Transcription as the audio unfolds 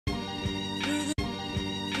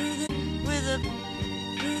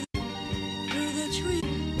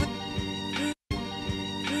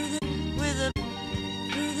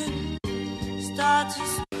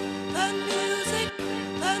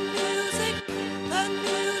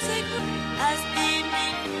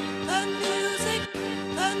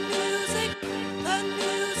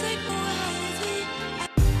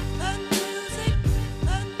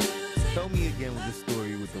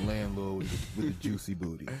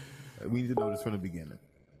We need to know this from the beginning.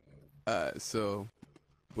 So,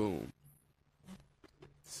 boom.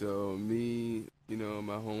 So me, my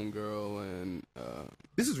homegirl, and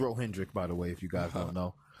This is Ro Hendrick, by the way, if you guys don't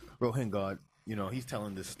know. Ro Hengard, he's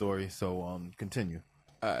telling this story, so continue.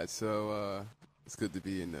 so it's good to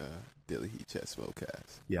be in the Daily Heat Chess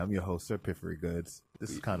Smokecast. Yeah, I'm your host, Sir Piffery Goods.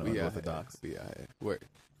 This is kind of unorthodox. We are here. Work.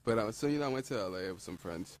 But so I went to LA with some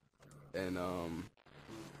friends, and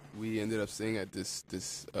we ended up staying at this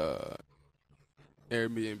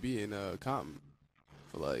Airbnb in Compton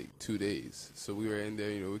for like 2 days. So we were in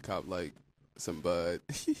there, we copped like some bud,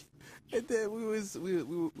 and then we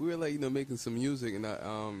were like making some music, and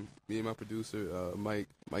me and my producer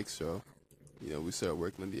Mike's show, we started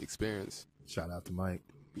working on the experience. Shout out to Mike.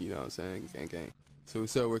 You know what I'm saying? Gang gang. So we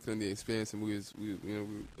started working on the experience, and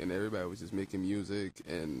and everybody was just making music,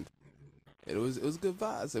 and it was good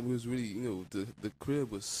vibes. And we was really, the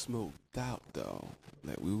crib was smoked out though.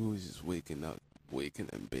 Like we was just waking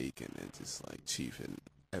and baking and just like chiefing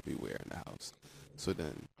everywhere in the house. So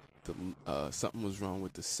then something was wrong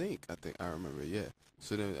with the sink. I remember, yeah.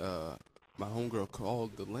 So then my homegirl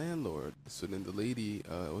called the landlord. So then the lady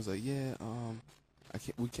was like, yeah, I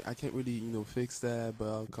can't really fix that, but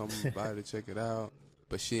I'll come by to check it out.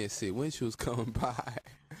 But she didn't say when she was coming by.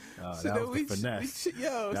 So that was the finesse.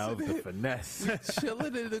 That was the finesse. We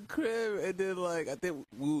chilling in the crib, and then like I think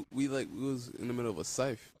we was in the middle of a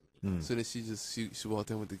safe. So then she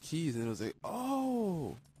walked in with the keys, and it was like,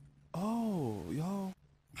 oh, y'all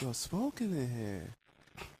smoking in here.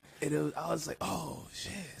 And I was like, oh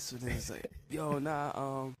shit. So then it's like, yo,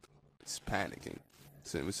 nah, just panicking.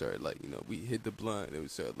 So then we started like, we hit the blunt, and we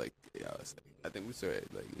started like, I think we started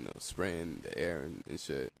like, spraying the air and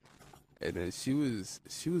shit. And then she was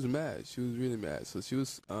mad. She was really mad. So she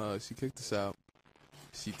kicked us out.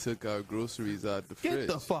 She took our groceries out the fridge. Get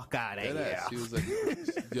the fuck out of here. She was like,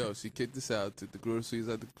 yo, she kicked us out, took the groceries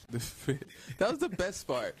out the fridge. That was the best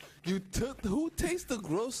part. Who takes the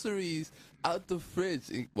groceries out the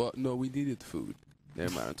fridge? Well, no, we needed the food.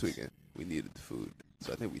 Never mind, I'm tweaking. We needed the food.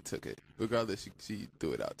 So I think we took it. Regardless, she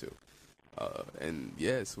threw it out too. And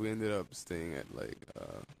yes, we ended up staying at like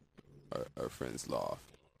our friend's loft.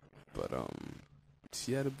 But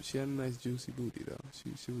she had a nice juicy booty though.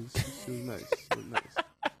 She was nice. She was nice.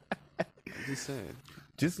 I'm just saying.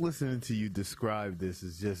 Just listening to you describe this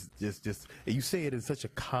is just you say it in such a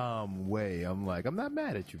calm way. I'm like, I'm not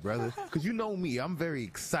mad at you, brother, because you know me. I'm very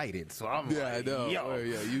excited, so I'm I know. Yo,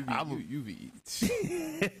 You be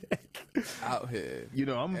out here.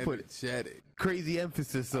 I'm putting crazy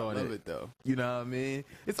emphasis on it. I love it though. You know what I mean?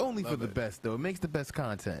 It's only for the best though. It makes the best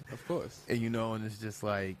content, of course. And and it's just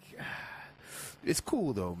like. It's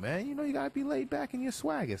cool though, man. You gotta be laid back in your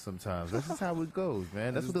swagger sometimes. That's just how it goes,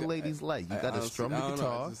 man. That's what the ladies like. You gotta strum the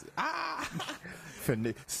guitar,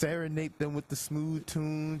 serenade them with the smooth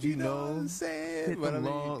tunes. You know what I'm saying? Hit them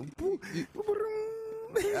long. I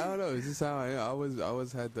don't know. It's just how I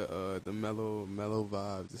always had the mellow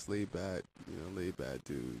vibe, just laid back. Laid back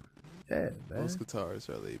dude. Yeah, man. Most guitarists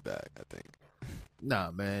are laid back, I think. Nah,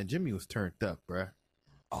 man. Jimmy was turned up, bruh.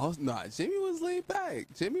 Oh, nah, Jimmy was laid back.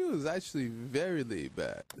 Jimmy was actually very laid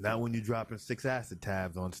back. Not when you're dropping 6 acid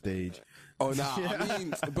tabs on stage. Oh, nah, I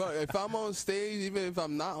mean, but if I'm on stage, even if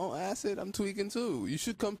I'm not on acid, I'm tweaking too. You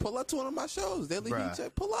should come pull up to one of my shows. Daily Heat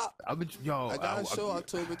Check, pull up. I got a show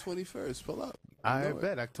October 21st. Pull up. I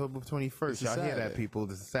bet October 21st. Y'all hear that, people?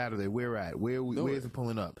 This is Saturday. Where at? Where's it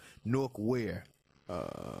pulling up? Newark where?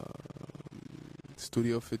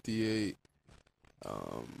 Studio 58.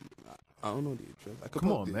 I don't know the address.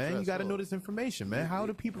 Come on, man. You got to know this information, man. How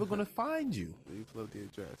the people are going to find you? You pull up the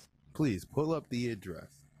address. Please, pull up the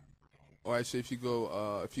address. Or actually, if you go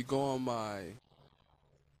on my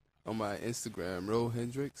Instagram, Ro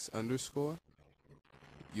Hendricks _,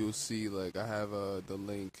 you'll see, like, I have the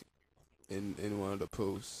link in one of the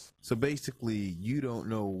posts. So basically, you don't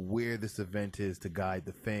know where this event is to guide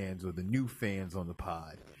the fans or the new fans on the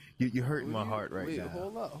pod. You're hurting my heart right now.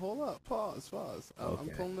 Hold up. Pause. Okay. I'm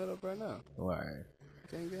pulling that up right now. All right.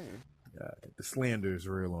 Gang. The slander is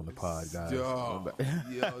real on the pod, guys. Oh my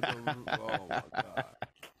God.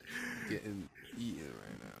 Getting eaten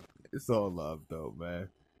right now. It's all love, though, man.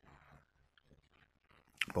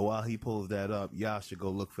 But while he pulls that up, y'all should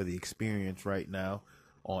go look for the experience right now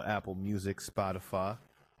on Apple Music, Spotify.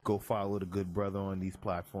 Go follow the good brother on these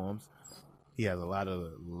platforms. He has a lot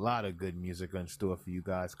of good music in store for you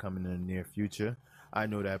guys coming in the near future. I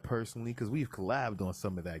know that personally because we've collabed on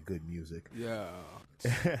some of that good music. Yeah,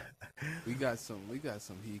 we got some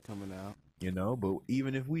heat coming out. But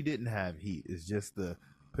even if we didn't have heat, it's just the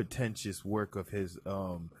pretentious work of his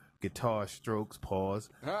guitar strokes, pause,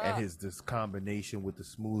 and his this combination with the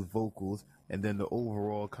smooth vocals, and then the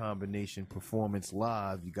overall combination performance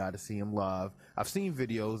live. You got to see him live. I've seen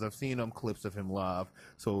videos, I've seen clips of him live.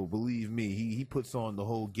 So believe me, he puts on the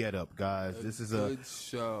whole get up, guys. This is a good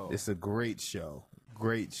show. It's a great show.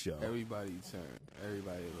 Great show. Everybody turn.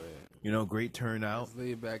 Everybody lit. You know, great turnout. As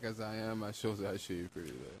laid back as I am, my shows I show you pretty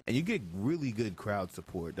lit. And you get really good crowd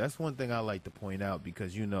support. That's one thing I like to point out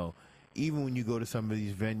because, you know, even when you go to some of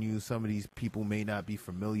these venues, some of these people may not be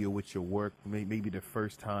familiar with your work, maybe the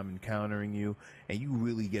first time encountering you, and you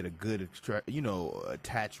really get a good,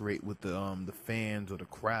 attach rate with the fans or the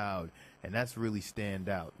crowd, and that's really stand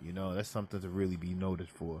out. You know, that's something to really be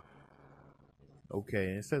noticed for. Okay,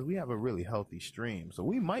 and it says we have a really healthy stream, so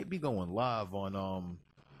we might be going live on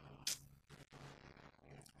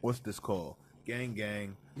what's this called? Gang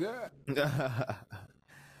Gang. Yeah.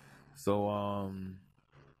 So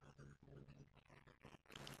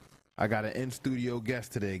I got an in-studio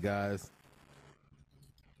guest today, guys.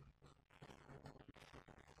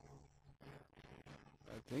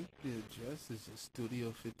 I think the address is just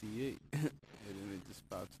Studio 58, and then it just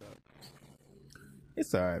pops up.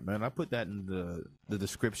 It's all right, man. I put that in the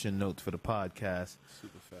description notes for the podcast.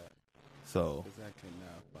 Super fat. So Because I can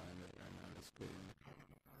now find it right now. That's crazy.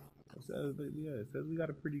 it says we got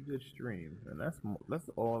a pretty good stream, and that's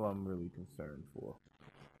all I'm really concerned for.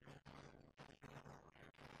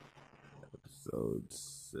 Episode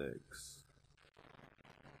 6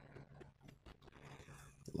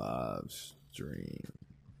 live stream.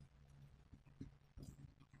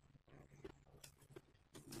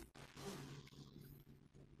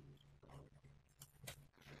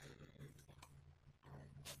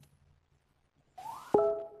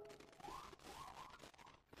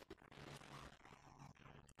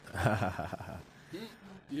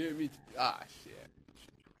 You hear me? Ah, shit.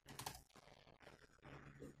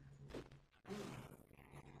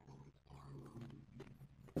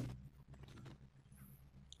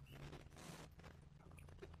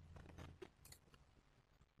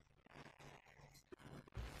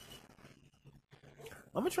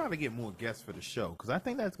 I'm gonna try to get more guests for the show because I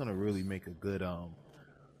think that's gonna really make a good. I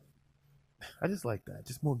just like that.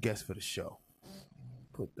 Just more guests for the show.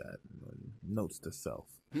 Put that notes to self.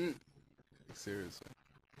 Seriously.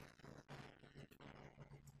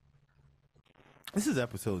 This is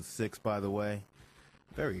episode 6, by the way.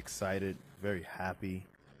 Very excited, very happy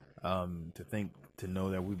to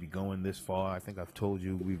know that we'll be going this far. I think I've told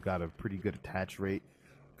you we've got a pretty good attach rate.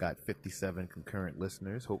 Got 57 concurrent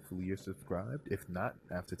listeners. Hopefully you're subscribed. If not,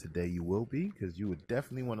 after today you will be, because you would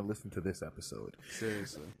definitely want to listen to this episode.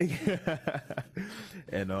 Seriously.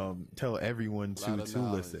 And tell everyone to knowledge.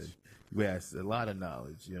 listen. Yes, a lot of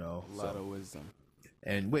knowledge, you know. A lot of wisdom.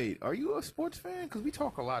 And wait, are you a sports fan? Because we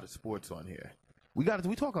talk a lot of sports on here. We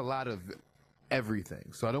talk a lot of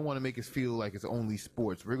everything. So I don't want to make us feel like it's only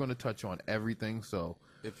sports. We're going to touch on everything. So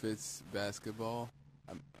if it's basketball,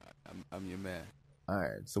 I'm your man. All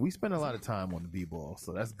right. So we spend a lot of time on the b-ball,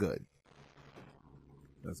 so that's good.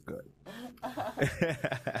 That's good.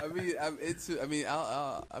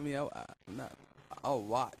 I'll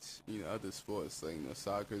watch, other sports, like,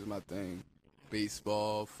 soccer is my thing,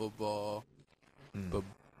 baseball, football, but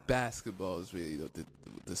basketball is really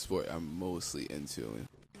the sport I'm mostly into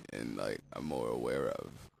and like I'm more aware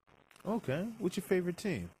of. Okay. What's your favorite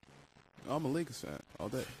team? I'm a Lakers fan all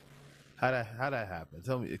day. How that happen?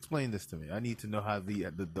 Tell me, explain this to me. I need to know how the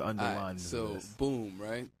underlying. So of this. Boom,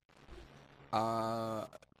 right?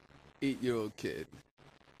 8-year-old kid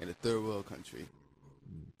in a third world country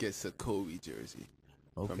gets a Kobe jersey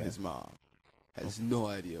from his mom. Has no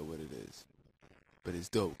idea what it is, but it's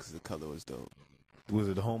dope because the color was dope. Was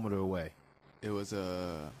it the home or the away? It was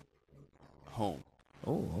a home.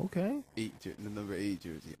 Oh, okay. The number 8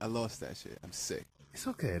 jersey. I lost that shit. I'm sick. It's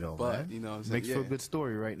okay though, but, man. You know what I'm saying? Makes for a good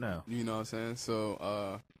story right now. You know what I'm saying?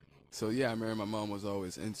 So yeah, I remember my mom was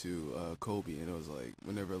always into Kobe, and it was like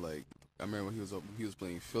whenever I remember when he was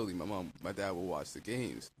playing Philly, my dad would watch the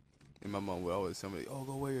games, and my mom would always tell me, "Oh,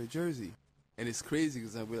 go wear your jersey." And it's crazy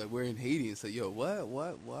because we're in Haiti and say, "Yo, what?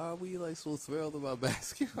 Why are we like so thrilled about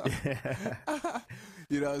basketball?"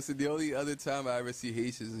 So the only other time I ever see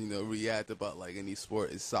Haitians, react about like any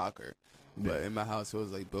sport is soccer. But in my house, it was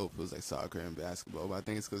like both. It was like soccer and basketball. But I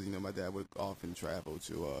think it's because my dad would often travel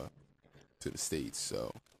to the States,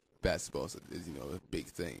 so basketball is a big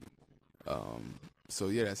thing. So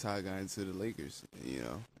yeah, that's how I got into the Lakers.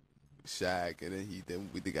 Shaq, and then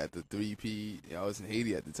we got the 3-peat. I was in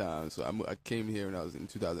Haiti at the time, so I came here when I was in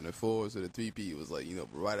 2004. So the 3-peat was like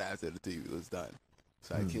right after the 3-peat was done.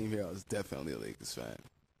 So I came here. I was definitely a Lakers fan,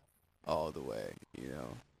 all the way.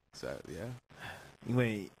 So yeah.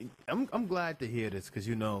 Wait, I'm glad to hear this because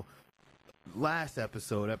last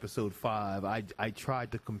episode 5, I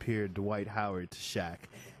tried to compare Dwight Howard to Shaq,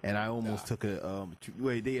 and I almost took a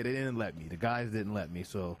wait. They didn't let me. The guys didn't let me.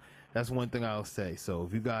 So that's one thing I'll say. So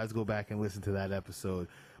if you guys go back and listen to that episode,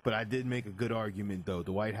 but I did make a good argument though.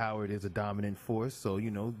 Dwight Howard is a dominant force, so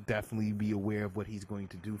definitely be aware of what he's going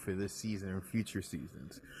to do for this season and future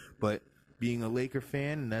seasons. But being a Laker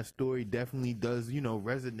fan, and that story definitely does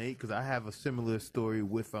resonate because I have a similar story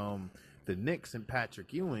with the Knicks and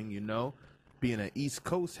Patrick Ewing. Being an East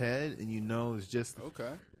Coast head, and it's just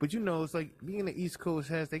Okay. But it's like being an East Coast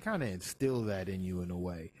head, they kind of instill that in you in a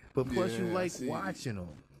way. But plus, you like watching them.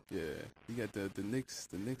 Yeah, you got the Knicks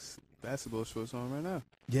basketball shorts on right now.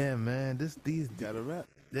 Yeah, man. These Got a rep.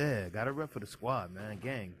 Yeah, got a rep for the squad, man.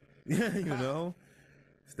 Gang.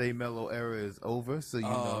 Stay Mellow era is over, so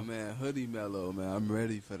Oh man, hoodie mellow, man. I'm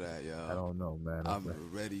ready for that, y'all. I don't know, man. I'm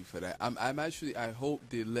ready for that. I'm actually. I hope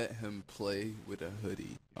they let him play with a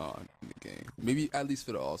hoodie on in the game. Maybe at least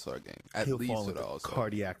for the All-Star game. He'll least fall for the into All-Star.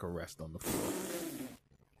 cardiac arrest on the floor.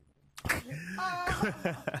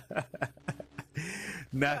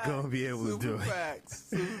 Not gonna be able to do it.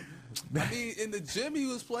 Facts. I mean, in the gym he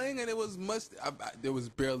was playing, and it was there was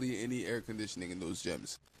barely any air conditioning in those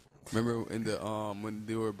gyms. Remember in the when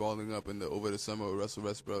they were balling up over the summer with Russell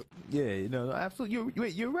Westbrook? Yeah,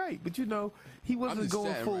 absolutely. You're right, but he wasn't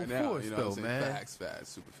going full force though, man.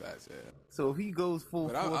 Fast, super fast, yeah. So if he goes full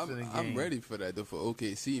force in the game, I'm ready for that though. For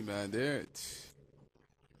OKC, man, they're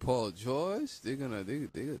Paul George. They're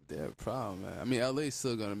a problem, man. I mean, LA's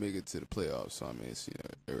still gonna make it to the playoffs, so I mean, it's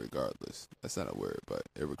irregardless. That's not a word, but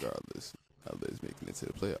irregardless, LA's making it to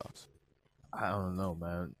the playoffs. I don't know,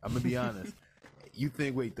 man. I'm gonna be honest. You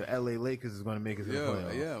think, the LA Lakers is going to make it to the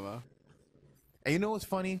playoffs? Yeah, man. And you know what's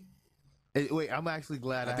funny? Wait, I'm actually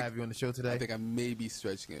glad I have you on the show today. I think I may be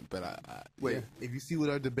stretching it, but if you see what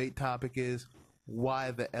our debate topic is,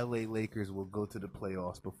 why the LA Lakers will go to the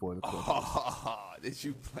playoffs before the Clippers. Oh, did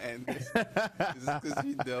you plan this? Is this because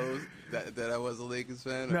you know that I was a Lakers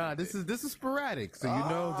fan? Nah, this is sporadic. So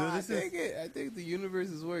I think the universe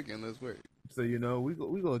is working. Let's work. So we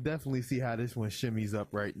gonna definitely see how this one shimmies up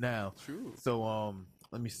right now. True. So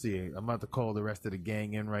let me see. I'm about to call the rest of the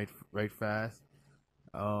gang in right fast.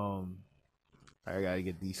 I gotta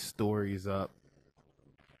get these stories up.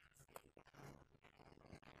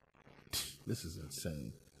 This is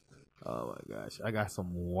insane. Oh my gosh, I got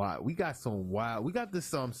some wild. We got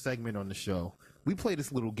this segment on the show. We play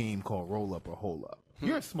this little game called Roll Up or Hole Up.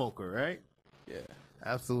 You're a smoker, right? Yeah.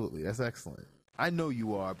 Absolutely. That's excellent. I know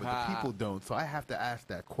you are, but the people don't, so I have to ask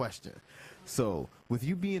that question. So, with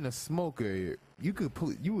you being a smoker,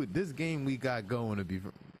 this game we got going to be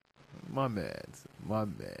my man's.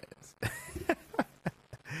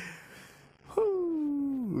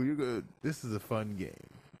 Whoo, you're good. This is a fun game.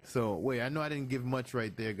 So, wait, I know I didn't give much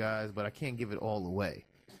right there, guys, but I can't give it all away.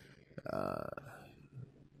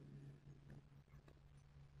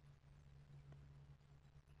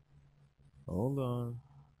 Hold on.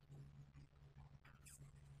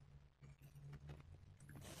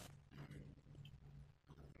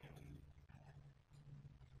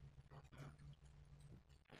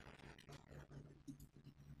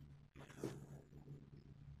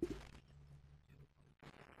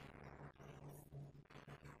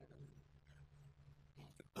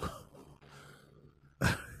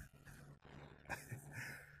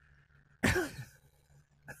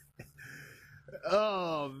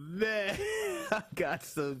 Oh man, I got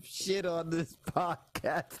some shit on this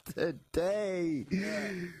podcast today. Yeah.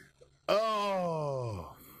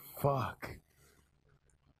 Oh, fuck.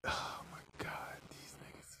 Oh my god, these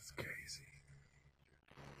niggas is crazy.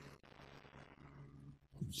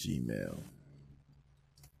 Gmail.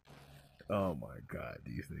 Oh my god,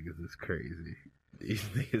 these niggas is crazy. These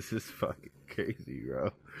niggas is fucking crazy,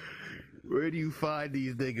 bro. Where do you find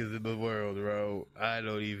these niggas in the world, bro? I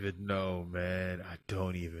don't even know, man. I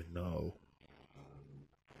don't even know.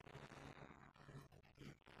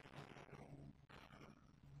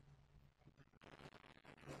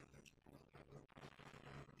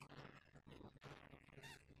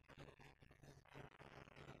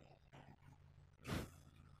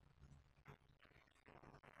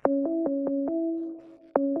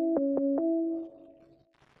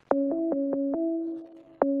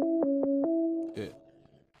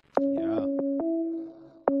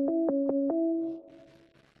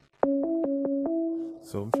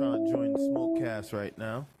 So I'm trying to join the Smokecast right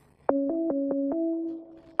now.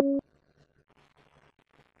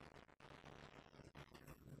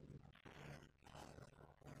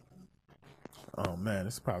 Oh man,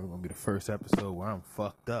 this is probably gonna be the first episode where I'm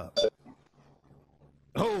fucked up.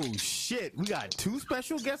 Oh shit! shit. We got 2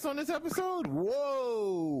 special guests on this episode?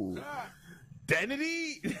 Whoa.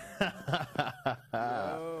 Denity?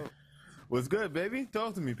 What's good, baby?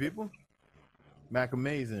 Talk to me, people. Mac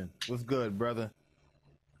Amazing. What's good, brother?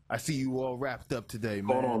 I see you all wrapped up today,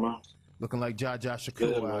 man. Hold on, man. Looking like Jaja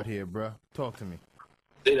Shakur out here, bro. Talk to me.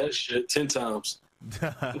 Say that shit 10 times.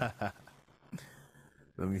 Let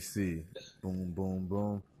me see. Boom, boom,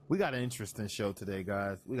 boom. We got an interesting show today,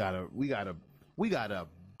 guys. We got a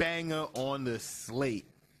banger on the slate.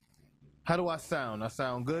 How do I sound? I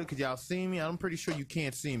sound good? Could y'all see me? I'm pretty sure you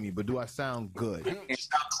can't see me, but do I sound good? You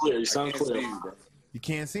sound clear. You sound clear. You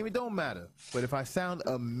can't see me? Don't matter. But if I sound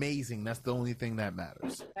amazing, that's the only thing that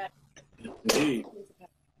matters. Indeed.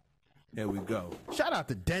 There we go. Shout out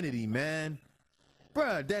to Denity, man.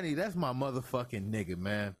 Bruh, Denny, that's my motherfucking nigga,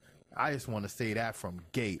 man. I just want to say that from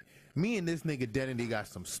gate. Me and this nigga Denity got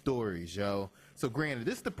some stories, yo. So granted,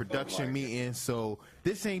 this is the production meeting, so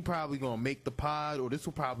this ain't probably gonna make the pod, or this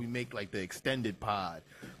will probably make like the extended pod.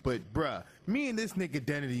 But bruh, me and this nigga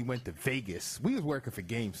Denity went to Vegas. We was working for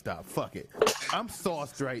GameStop. Fuck it. I'm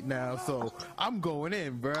sauced right now, so I'm going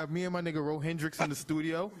in, bruh. Me and my nigga Ro Hendrix in the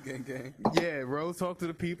studio. Gang. Yeah, Ro, talk to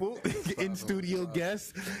the people. In studio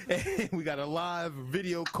guests. And we got a live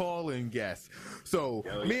video call-in guest. So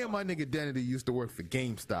me and my nigga Denity used to work for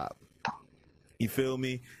GameStop. You feel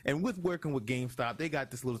me? And with working with GameStop, they got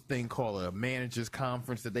this little thing called a managers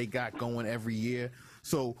conference that they got going every year.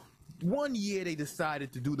 So one year they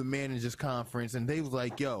decided to do the managers conference, and they was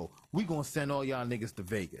like, yo, we gonna send all y'all niggas to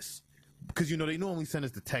Vegas. Because, you know, they normally send us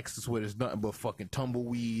to Texas where there's nothing but fucking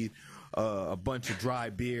tumbleweed, a bunch of dry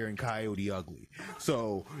beer, and Coyote Ugly.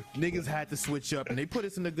 So niggas had to switch up, and they put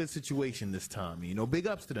us in a good situation this time. You know, big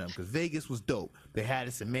ups to them, because Vegas was dope. They had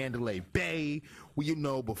us in Mandalay Bay, you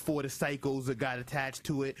know, before the Psychos that got attached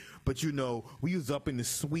to it. But, you know, we was up in the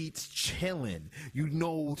suites chilling. You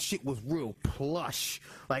know, shit was real plush.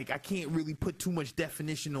 Like, I can't really put too much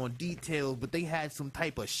definition on details, but they had some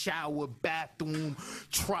type of shower, bathroom,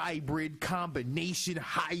 tribrid, combination,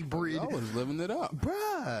 hybrid. I was living it up.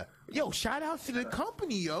 Bruh. Yo, shout out to the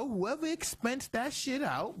company, yo. Whoever expensed that shit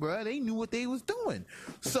out, bruh, they knew what they was doing.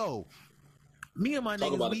 So, me and my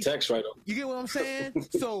Talk niggas, about the text right up. you get what I'm saying?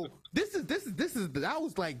 So this is that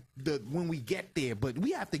was like the when we get there, but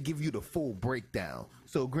we have to give you the full breakdown.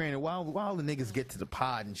 So granted, while the niggas get to the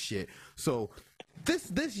pod and shit, so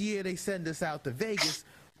this year they send us out to Vegas.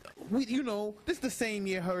 We, you know, this is the same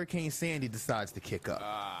year Hurricane Sandy decides to kick up.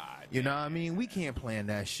 You know what I mean? We can't plan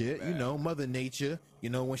that shit. You know, Mother Nature, you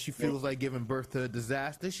know, when she feels like giving birth to a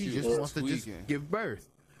disaster, she just wants to just give birth.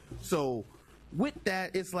 So with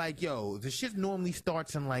that, it's like, yo, the shit normally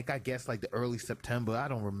starts in like, I guess like the early September. I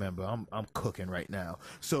don't remember. I'm cooking right now.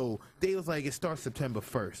 So they was like, it starts September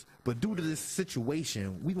 1st. But due to this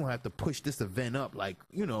situation, we gonna have to push this event up like,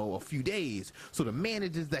 you know, a few days. So the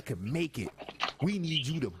managers that can make it, we need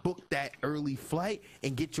you to book that early flight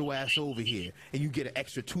and get your ass over here. And you get an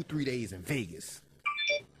extra 2-3 days in Vegas.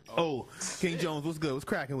 Oh, King Jones, what's good? What's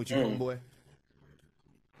cracking with you, homeboy?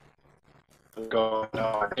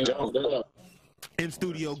 In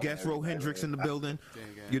studio guest Ro Hendrix in the building.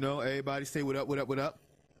 You know, everybody say what up, what up, what up.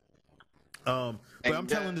 But I'm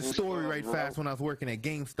telling the story right fast when I was working at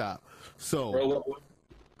GameStop. So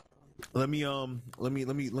let me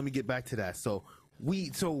get back to that. So me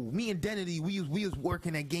and Denity, we was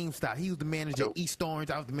working at GameStop. He was the manager of East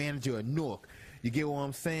Orange, I was the manager of Newark. You get what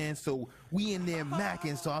I'm saying? So we in there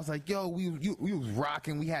macking. So I was like, yo, we was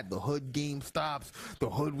rocking. We had the hood GameStops. The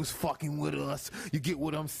hood was fucking with us. You get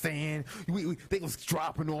what I'm saying? They was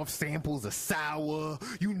dropping off samples of sour,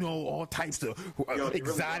 you know, all types of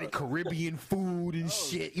exotic Caribbean food and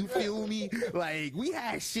shit. You feel me? Like, we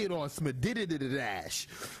had shit on Smadididash.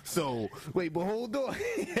 So, wait, but hold on.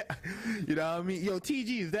 You know what I mean? Yo,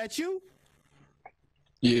 TG, is that you?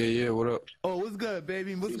 Yeah, what up? Oh, what's good,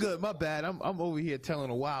 baby? What's good? My bad. I'm over here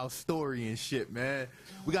telling a wild story and shit, man.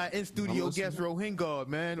 We got in studio guest Ro Hengard,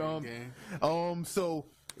 man.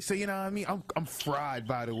 So you know what I mean? I'm fried,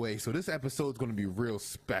 by the way. So this episode's gonna be real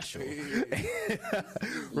special.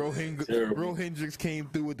 Ro Hendrix came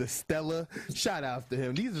through with the Stella. Shout out to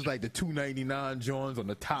him. These is like the $2.99 joints on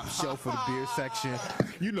the top shelf of the beer section.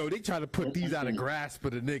 You know, they try to put these out of grasp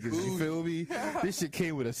of the niggas. You feel me? This shit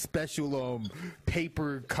came with a special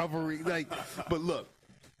paper covering. Like, but look.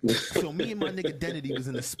 So me and my nigga Denity was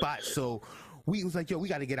in the spot. So we was like, yo, we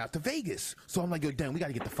got to get out to Vegas. So I'm like, yo, damn, we got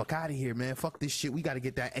to get the fuck out of here, man. Fuck this shit. We got to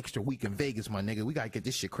get that extra week in Vegas, my nigga. We got to get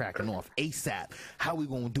this shit cracking off ASAP. How we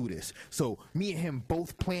gonna do this? So me and him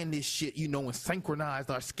both planned this shit, you know, and synchronized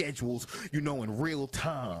our schedules, you know, in real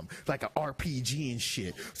time, like an RPG and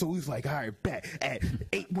shit. So we was like, all right, bet at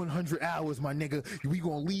 100 hours, my nigga, we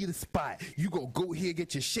gonna leave the spot. You gonna go here,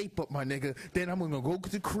 get your shape up, my nigga. Then I'm gonna go to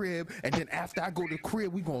the crib, and then after I go to the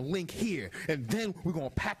crib, we gonna link here, and then we gonna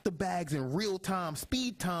pack the bags in real time,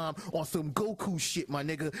 speed time, on some Goku shit, my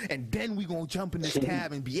nigga, and then we gonna jump in this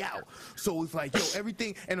cab and be out. So it's like, yo,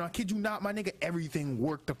 everything, and I kid you not, my nigga, everything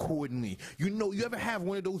worked accordingly. You know, you ever have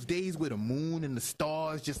one of those days where the moon and the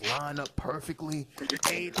stars just line up perfectly?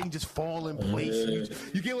 Everything just fall in place.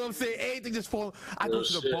 You get what I'm saying? Everything just fall. I go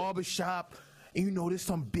to the barber shop, and you know, there's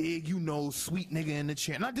some big, you know, sweet nigga in the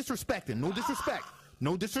chair. Not disrespecting, no disrespect.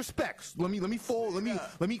 No disrespect. Let me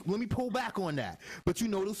pull back on that. But you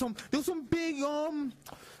know, there's some big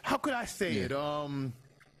how could I say it?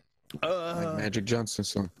 Like Magic Johnson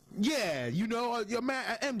son. Yeah, you know, your man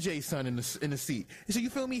MJ son in the seat. So you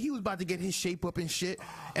feel me? He was about to get his shape up and shit,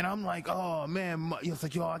 and I'm like, oh man, it's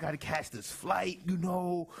like, yo, I gotta catch this flight, you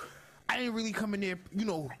know. I didn't really come in there, you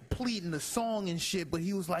know, pleading the song and shit, but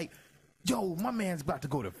he was like, yo, my man's about to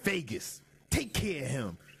go to Vegas. Take care of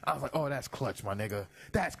him. I was like, oh, that's clutch, my nigga.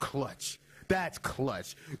 That's clutch. That's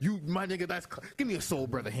clutch. You, my nigga, that's clutch. Give me a soul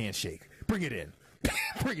brother handshake. Bring it in.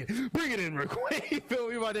 bring it in real quick. You feel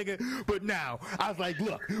me, my nigga? But now, I was like,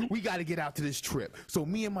 look, we got to get out to this trip. So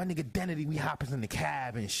me and my nigga Denity, we hopping in the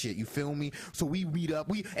cab and shit, you feel me? So we meet up.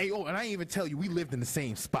 And I didn't even tell you, we lived in the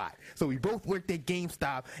same spot. So we both worked at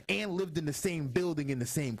GameStop and lived in the same building in the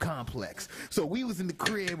same complex. So we was in the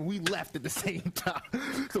crib and we left at the same time.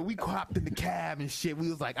 So we hopped in the cab and shit. We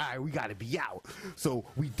was like, all right, we got to be out. So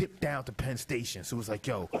we dipped down to Penn Station. So it was like,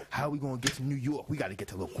 yo, how we going to get to New York? We got to get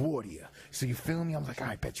to LaGuardia. So you feel me? I'm like,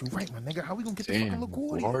 I bet you right, my nigga. How we gonna get to fucking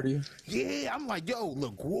LaGuardia? Yeah, I'm like, yo,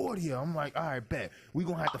 LaGuardia. I'm like, all right, bet. We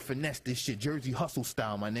gonna have to finesse this shit, Jersey Hustle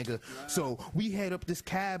style, my nigga. So we head up this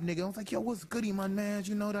cab, nigga. I was like, yo, what's goody, my man?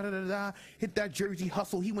 You know, da-da-da-da. Hit that Jersey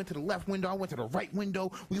Hustle. He went to the left window. I went to the right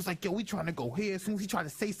window. We was like, yo, we trying to go here. As soon as he tried to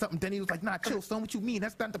say something, then he was like, nah, chill, son. What you mean?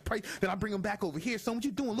 That's not the price. Then I bring him back over here, son. What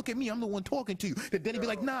you doing? Look at me. I'm the one talking to you. Then he be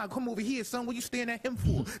like, nah, come over here, son. What you staring at him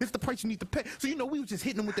for? It's the price you need to pay. So, you know, we was just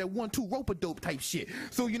hitting him with that 1-2 rope-a-dope type shit.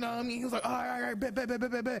 So, you know what I mean? He was like, all right, bet.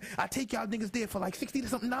 I take y'all niggas there for like $60 to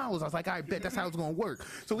something. I was like, all right, bet, that's how it's gonna work.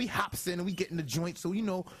 So we hops in and we get in the joint. So, you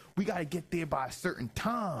know, we gotta get there by a certain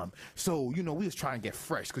time. So, you know, we was trying to get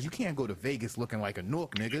fresh, because you can't go to Vegas looking like a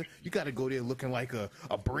Nork nigga. You gotta go there looking like a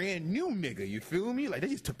brand new nigga. You feel me? Like, they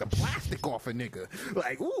just took the plastic off a nigga.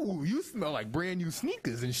 Like, ooh, you smell like brand new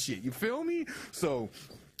sneakers and shit. You feel me? So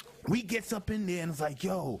we gets up in there and it's like,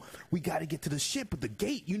 yo, we got to get to the ship, but the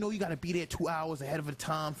gate, you know, you got to be there 2 hours ahead of the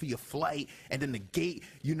time for your flight. And then the gate,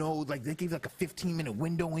 you know, like they gave like a 15-minute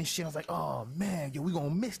window and shit. I was like, oh man, yo, we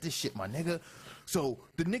gonna miss this shit, my nigga. So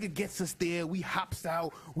the nigga gets us there, we hops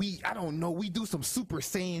out, I don't know, we do some Super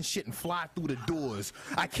Saiyan shit and fly through the doors.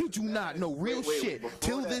 I kid you not, no, real shit,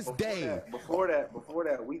 till this day. Before that,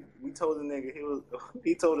 we told the nigga,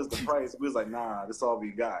 he told us the price. We was like, nah, this all we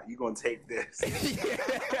got. You gonna take this.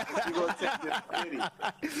 You gonna take this 50.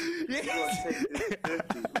 You gonna take this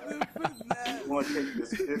 50, man. You gonna take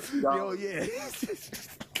this $50. Yo, yeah.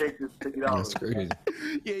 Take this $50. That's crazy.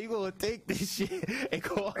 Yeah, you gonna take this shit and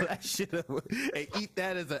call that shit up and eat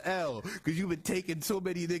that as an L, because you've been taking so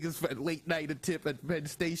many niggas for late night a tip at Penn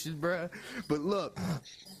Station, bruh. But look,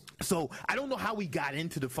 so I don't know how we got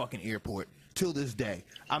into the fucking airport till this day.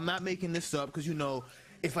 I'm not making this up, because, you know,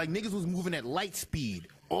 it's like niggas was moving at light speed.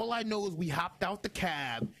 All I know is we hopped out the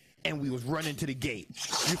cab and we was running to the gate.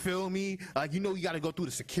 You feel me? Like, you know, you gotta go through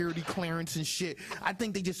the security clearance and shit. I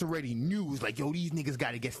think they just already knew. It was like, yo, these niggas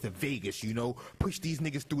gotta get to Vegas, you know? Push these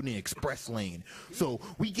niggas through the express lane. So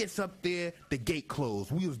we gets up there, the gate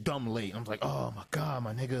closed. We was dumb late. I was like, oh my God,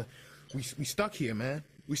 my nigga. We stuck here, man.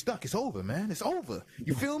 We stuck. It's over, man. It's over.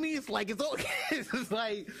 You feel me? It's like, it's okay. It's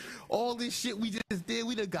like all this shit we just did.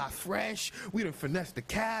 We done got fresh. We done finessed the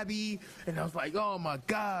cabbie. And I was like, oh my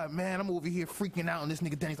God, man. I'm over here freaking out. And this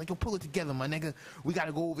nigga Denny's like, yo, pull it together, my nigga. We got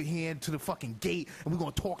to go over here to the fucking gate. And we're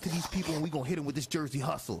going to talk to these people. And we're going to hit them with this Jersey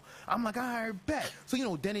Hustle. I'm like, all right, bet. So, you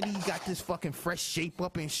know, Denny got this fucking fresh shape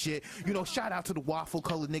up and shit. You know, shout out to the waffle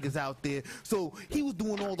colored niggas out there. So he was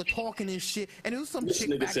doing all the talking and shit. And there was some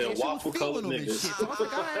chick back there. She was feeling him and shit. So I was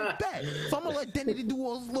like, all right, bet. So I'm gonna let Denny do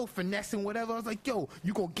all this little finesse and whatever. I was like, yo,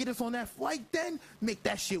 you gonna get us on that flight then? Make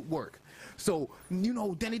that shit work. So, you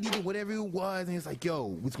know, Denny did whatever it was, and it's like,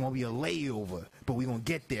 yo, it's gonna be a layover, but we gonna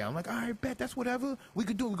get there. I'm like, all right, bet, that's whatever we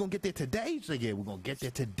could do. We gonna get there today? She's like, yeah, we're gonna get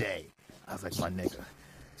there today. I was like, my nigga.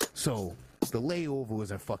 So the layover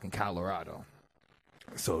was in fucking Colorado.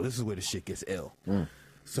 So this is where the shit gets ill.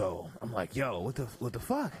 So I'm like, yo, what the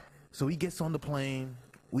fuck? So he gets on the plane,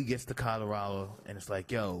 we gets to Colorado, and it's like,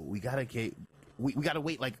 yo, we gotta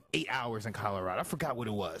wait like 8 hours in Colorado. I forgot what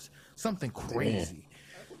it was. Something crazy.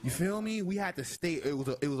 You feel me? We had to stay. It was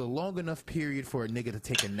a long enough period for a nigga to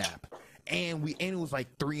take a nap. And it was like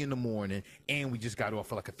 3 a.m, and we just got off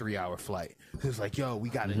for like a 3-hour flight. So it's like, yo, we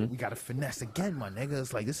gotta finesse again, my nigga.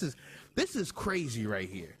 It's like this is crazy right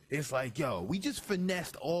here. It's like, yo, we just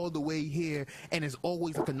finessed all the way here, and it's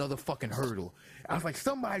always like another fucking hurdle. I was like,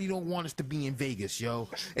 somebody don't want us to be in Vegas, yo.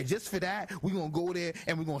 And just for that, we gonna go there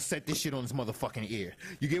and we gonna set this shit on this motherfucking ear.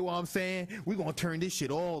 You get what I'm saying? We gonna turn this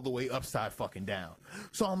shit all the way upside fucking down.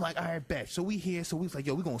 So I'm like, all right, bet. So we here. So we was like,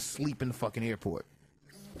 yo, we gonna sleep in the fucking airport.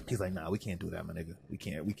 He's like, nah, we can't do that, my nigga. We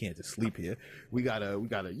can't just sleep here. We gotta, we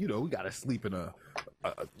gotta sleep in a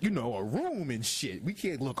room and shit. We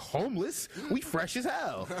can't look homeless. We fresh as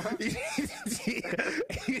hell. You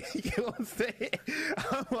know what I'm saying?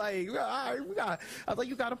 I'm like, all right, I was like,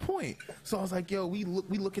 you got a point. So I was like, yo, we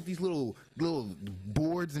look at these little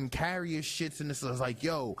boards and carrier shits, and this is like,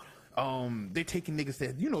 yo, they're taking niggas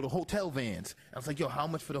to, the hotel vans. I was like, yo, how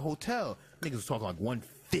much for the hotel? Niggas was talking like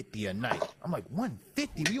 $150 a night. I'm like,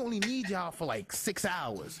 $150? We only need y'all for like 6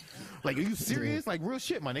 hours. Like, are you serious? Like, real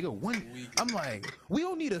shit, my nigga. I'm like, we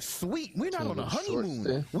don't need a suite. We're not on a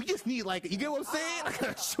honeymoon. We just need, like, you get what I'm saying? Like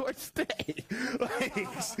a short stay. Like,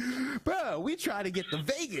 bro, we try to get to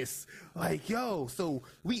Vegas. Like, yo, so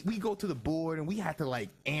we go to the board and we had to, like,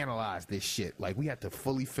 analyze this shit. Like, we had to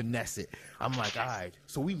fully finesse it. I'm like, all right.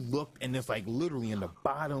 So we looked, and it's like literally in the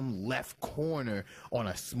bottom left corner on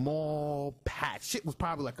a small patch. Shit was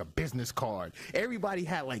probably like a business card. Everybody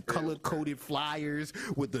had like color-coded flyers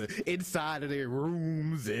with the inside of their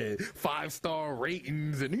rooms and 5-star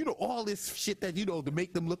ratings and all this shit that to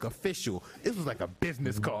make them look official. This was like a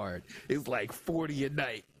business card. It was like $40 a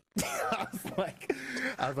night. I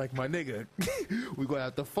was like, my nigga, we gonna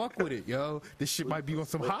have to fuck with it, yo. This shit might be on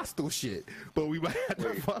some hostile shit, but we might have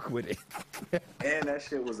to fuck with it. And that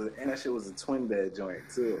shit was a twin bed joint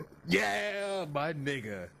too. Yeah, my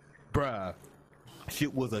nigga, bruh.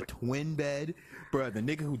 Shit was a twin bed. Bruh, the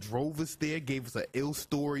nigga who drove us there gave us an ill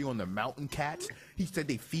story on the mountain cats. He said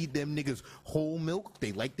they feed them niggas whole milk.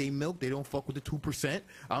 They like they milk. They don't fuck with the 2%.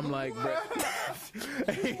 I'm like, bruh.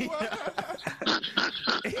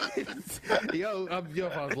 Yo,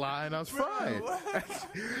 if I was lying, I was fried.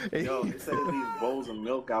 Yo, they said they leave bowls of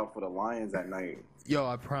milk out for the lions at night. Yo,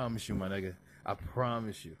 I promise you, my nigga. I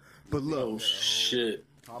promise you. But look. Oh, shit.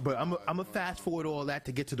 But I'm a fast forward all that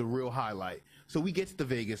to get to the real highlight. So we get to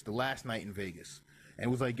Vegas, the last night in Vegas. And it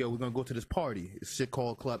was like, yo, we're going to go to this party. It's shit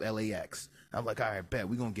called Club LAX. I'm like, all right, bet.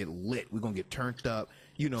 We're going to get lit. We're going to get turned up.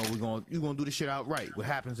 We're going to do the shit outright. What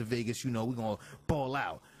happens in Vegas, we're going to ball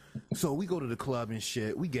out. So we go to the club and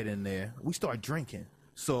shit. We get in there. We start drinking.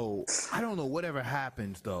 So I don't know whatever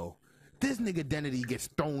happens, though. This nigga identity gets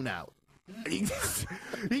thrown out. He gets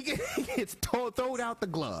thrown out the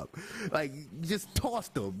club. Like, just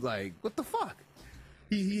tossed him. Like, what the fuck?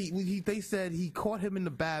 They said he caught him in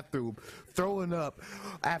the bathroom throwing up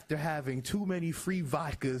after having too many free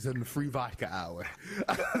vodkas in the free vodka hour.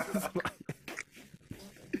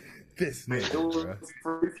 This nigga, it was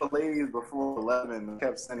free for ladies before 11. I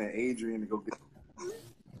kept sending Adrian to go get.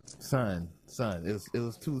 Son, it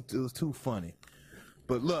was too funny.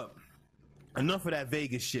 But look, enough of that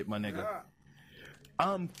Vegas shit, my nigga.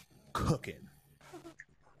 I'm cooking.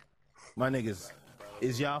 My niggas,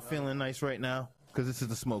 is y'all feeling nice right now? Because this is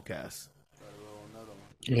the Smokecast.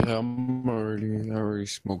 Yeah, I already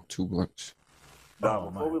smoked 2 blunts.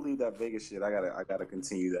 Before we leave that Vegas shit, I gotta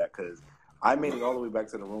continue that because I made it all the way back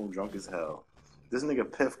to the room drunk as hell. This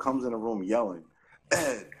nigga Piff comes in the room yelling,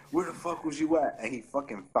 "Ed, where the fuck was you at?" And he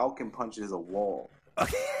fucking falcon punches a wall.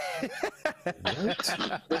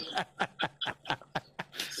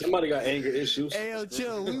 Somebody got anger issues. Hey, yo,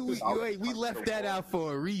 chill. We left that out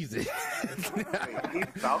for a reason. He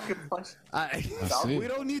falcon punched. We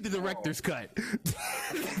don't need the director's cut.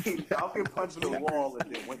 He falcon punched the wall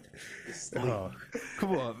and then went to sleep. Oh,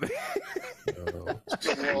 come on, man.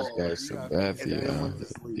 These guys so bad for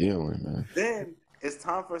you, dealing, man. Then it's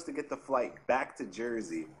time for us to get the flight back to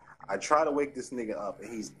Jersey. I try to wake this nigga up,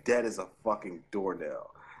 and he's dead as a fucking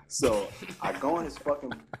doornail. So I go in his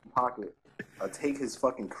fucking pocket, I take his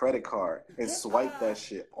fucking credit card and swipe that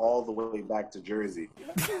shit all the way back to Jersey.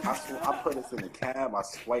 I put us in the cab, I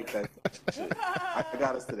swiped that shit. I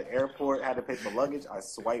got us to the airport, had to pay for luggage, I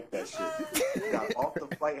swiped that shit. Got off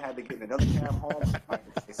the flight, had to get in another cab home, I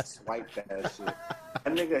swiped that shit.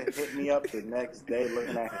 That nigga hit me up the next day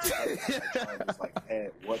looking at his credit card, just like,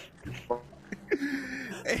 Ed, what the fuck?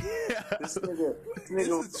 This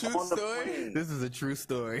nigga was on the plane. This is a true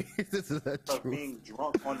story. This is a true. Being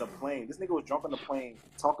drunk on the plane. This nigga was drunk on the plane,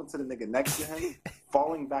 talking to the nigga next to him,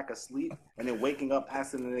 falling back asleep, and then waking up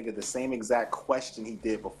asking the nigga the same exact question he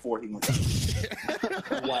did before he went to sleep.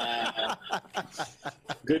 Wow.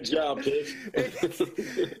 Good job, Piff.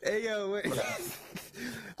 Hey, yo, wait.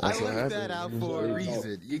 I left that out for a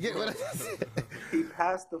reason. You get what I said? He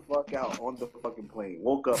passed the fuck out on the fucking plane.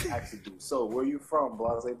 Woke up, asked the dude, so where you from?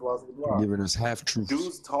 Blase, blase, blah. Giving us half truths.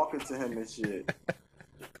 Dude's talking to him and shit.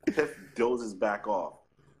 Piff dozes back off.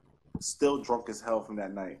 Still drunk as hell from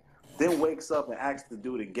that night. Then wakes up and asks the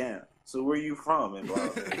dude again, so where you from? And blah,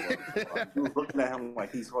 blah, blah, blah. Dude's looking at him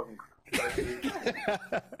like he's fucking crazy.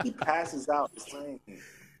 He passes out saying,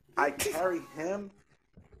 I carry him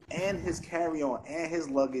and his carry-on and his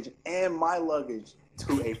luggage and my luggage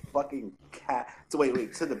to a fucking to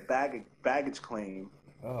the baggage claim.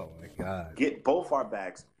 Oh my god. Get both our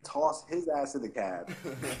bags, toss his ass in the cab,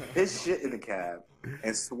 his shit in the cab,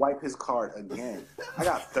 and swipe his card again. I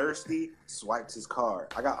got thirsty, swiped his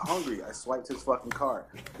card. I got hungry, I swiped his fucking card.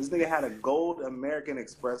 This nigga had a gold American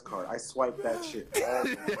Express card. I swiped that shit all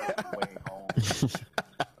the way home.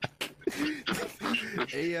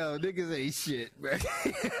 Hey, yo, niggas ain't shit, man.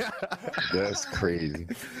 That's crazy.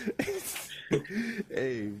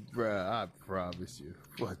 Hey, bruh, I promise you.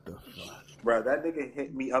 What the fuck? Bruh, that nigga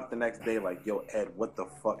hit me up the next day like, yo, Ed, what the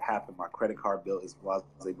fuck happened? My credit card bill is blah,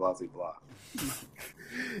 blah, blah, blah.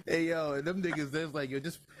 Hey, yo, and them niggas, there's like, yo,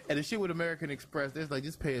 just, and the shit with American Express, there's like,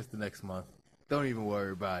 just pay us the next month. Don't even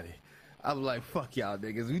worry about it. I'm like, fuck y'all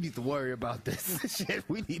niggas. We need to worry about this shit.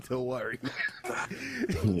 We need to worry.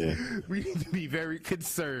 Yeah. We need to be very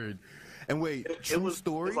concerned. And wait, It was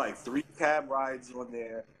like 3 cab rides on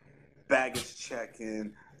there, baggage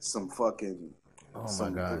check-in, some fucking, my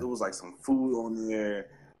God. It was like some food on there,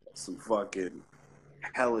 some fucking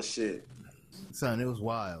hella shit. Son, it was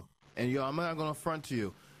wild. And yo, I'm not gonna front to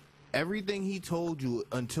you. Everything he told you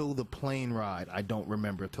until the plane ride, I don't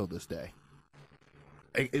remember till this day.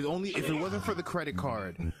 It only if it wasn't for the credit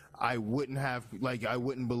card, I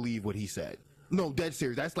wouldn't believe what he said. No, dead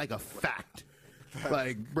serious. That's like a fact.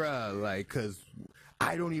 Like, bruh, like, cause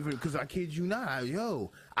I kid you not,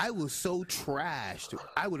 yo, I was so trashed.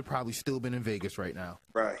 I would have probably still been in Vegas right now.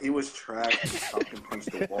 Bruh, he was trashed and fucking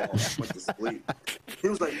punched the wall and went to sleep. He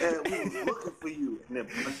was like, Ed, we was looking for you. And then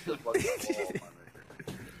punched the fucking wall, my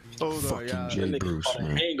nigga. Hold on, Fucking y'all. Jay Bruce,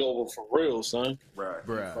 man. Hangover for real, son.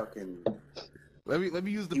 Bruh. Fucking... Let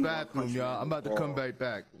me use the bathroom, y'all. I'm about to come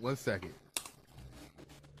back. 1 second.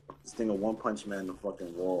 This thing a one punch man in the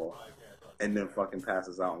fucking wall, and then fucking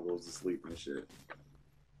passes out and goes to sleep and shit.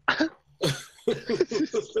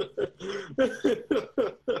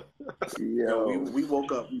 Yo, we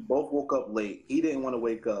woke up. We both woke up late. He didn't want to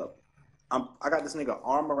wake up. I got this nigga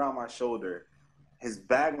arm around my shoulder, his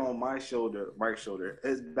bag on my shoulder, right shoulder,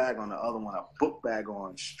 his bag on the other one, a book bag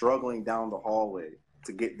on, struggling down the hallway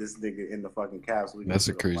to get this nigga in the fucking cab. So that's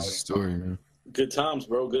a crazy story, man. Good times,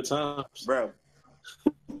 bro. Good times, bro.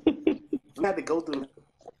 We had to go through.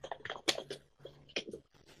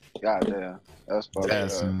 God damn, that's fucking.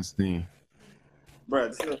 That's insane, bro.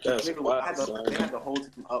 They had to hold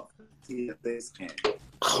him up to this scan.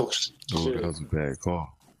 Oh, that was a bad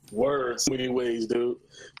call. Words, many ways, dude.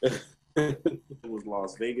 It was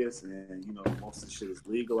Las Vegas, and you know most of the shit is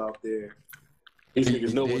legal out there. These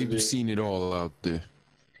niggas know what it They've is. seen it all out there.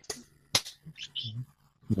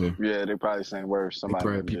 Yeah, they probably saying words.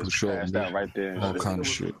 Somebody people just show passed out right there. all kind of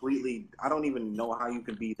shit. Completely, I don't even know how you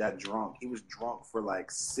can be that drunk. He was drunk for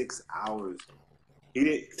like 6 hours. He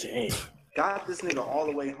did. Damn. Got this nigga all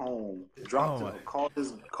the way home. Dropped him. Called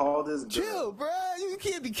this. Chill, bro. You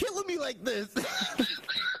can't be killing me like this.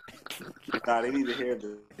 Nah, they need to hear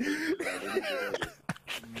this.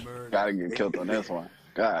 Gotta get killed on this one.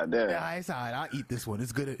 God damn. Yeah, it's alright. I'll eat this one.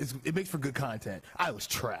 It's good. It makes for good content. I was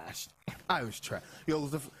trashed. Yo,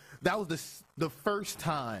 that was the first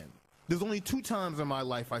time. There's only 2 times in my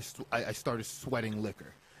life I started sweating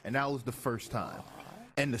liquor, and that was the first time.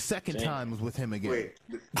 And the second time was with him again. Wait.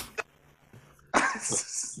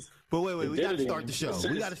 But wait, we gotta start the show.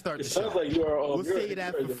 It sounds like you are. We'll say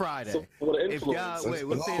that for Friday. If y'all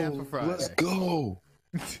we'll say that for Friday. Let's go.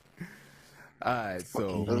 All right,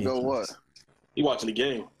 so Let's go what? You watching the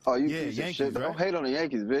game? Oh, you Yeah, piece Yankees, of shit. right? Don't hate on the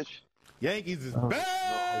Yankees, bitch. Yankees is No,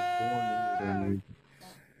 bad.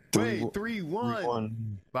 Wait, 3-1. 3-1.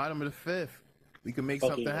 Bottom of the fifth. We can make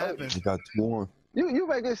Fucking something happen. They got 2-1. You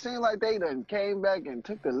make it seem like they done came back and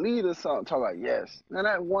took the lead or something. Talk about yes. Now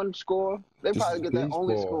that one score, they This probably is get that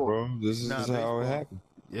only baseball, score. bro. This is Nah, just how baseball. it happened.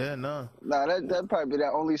 Yeah, no. Nah, that probably be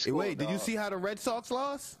that only Hey, score. wait, did you dog. see how the Red Sox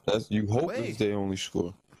lost? That's you hope Wait. it's their only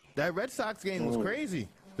score. That Red Sox game was crazy.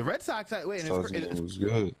 The Red Sox, wait, and Sox it's, game was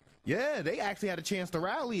good. yeah, they actually had a chance to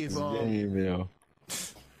rally. If Game, yo.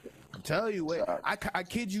 I'm telling you, wait, I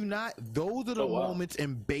kid you not, those are the Oh, wow. moments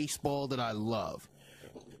in baseball that I love.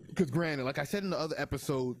 Because granted, like I said in the other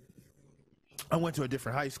episode, I went to a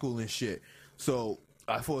different high school and shit. So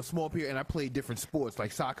for a small period, and I played different sports,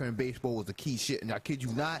 like soccer and baseball was the key shit. And I kid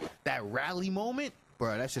you not, that rally moment,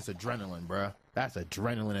 bro, that's just adrenaline, bro. That's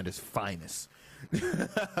adrenaline at its finest. So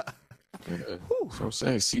I'm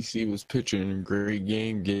saying CC was pitching a great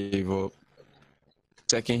game, gave up.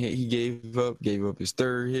 Second hit he gave up his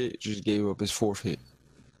third hit, just gave up his fourth hit.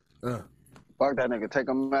 Fuck that nigga. Take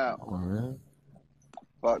him out. Oh, man.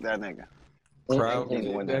 Fuck that nigga. Crowd Ain't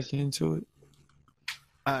get win back this. into it.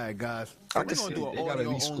 All right, guys. I So can we're see going to do an they gotta at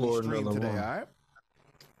least audio-only score stream another today, one. all right?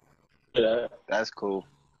 Yeah. That's cool.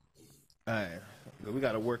 All right. We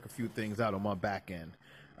got to work a few things out on my back end.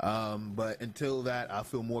 But until that, I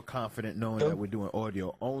feel more confident knowing that we're doing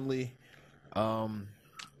audio only. All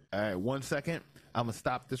right, 1 second. I'm going to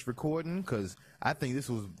stop this recording because I think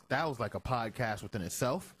that was like a podcast within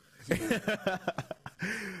itself.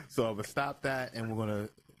 So I'm going to stop that and we're going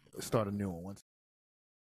to start a new one.